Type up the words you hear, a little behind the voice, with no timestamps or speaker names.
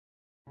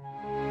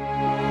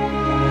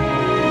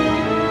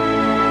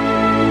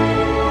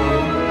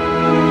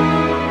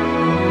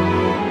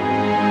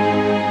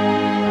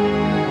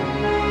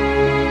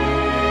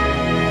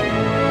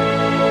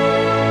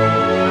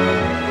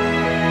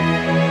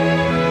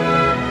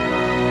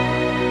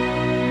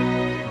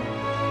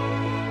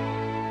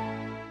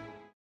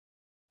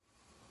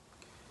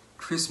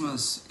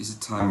Christmas is a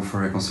time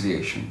for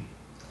reconciliation.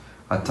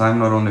 A time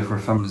not only for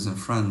families and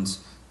friends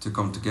to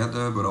come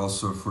together, but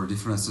also for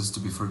differences to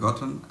be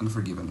forgotten and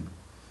forgiven.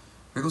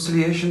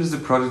 Reconciliation is the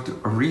product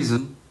of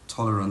reason,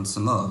 tolerance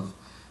and love,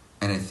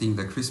 and I think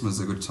that Christmas is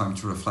a good time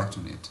to reflect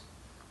on it.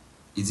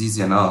 It's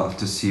easy enough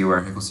to see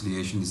where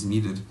reconciliation is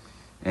needed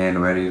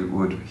and where it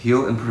would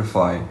heal and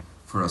purify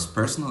for us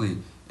personally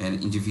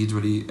and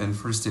individually and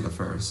for state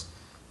affairs,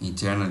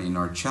 internally in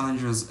our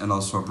challenges and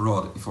also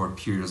abroad for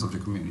periods of the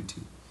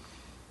community.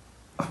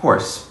 Of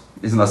course,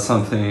 it's not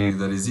something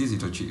that is easy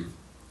to achieve,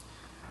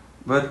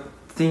 but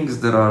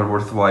things that are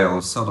worthwhile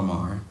seldom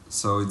are,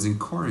 so it's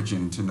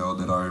encouraging to know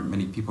that there are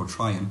many people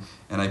trying,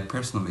 and I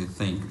personally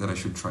think that I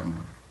should try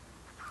more.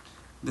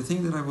 The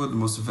thing that I would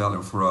most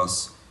value for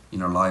us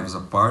in our lives, a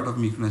part of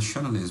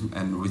micronationalism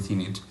and within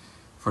it,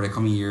 for the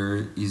coming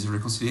year is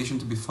reconciliation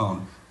to be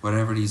found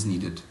wherever it is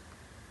needed.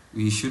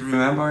 We should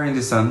remember in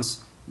this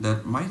sense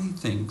that mighty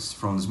things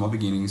from the small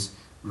beginnings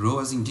grow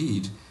as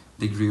indeed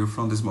they grew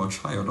from the small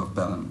child of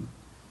Bethlehem.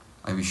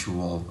 I wish you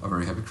all a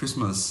very happy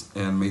Christmas,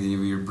 and may the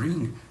new year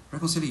bring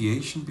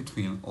reconciliation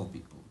between all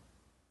people.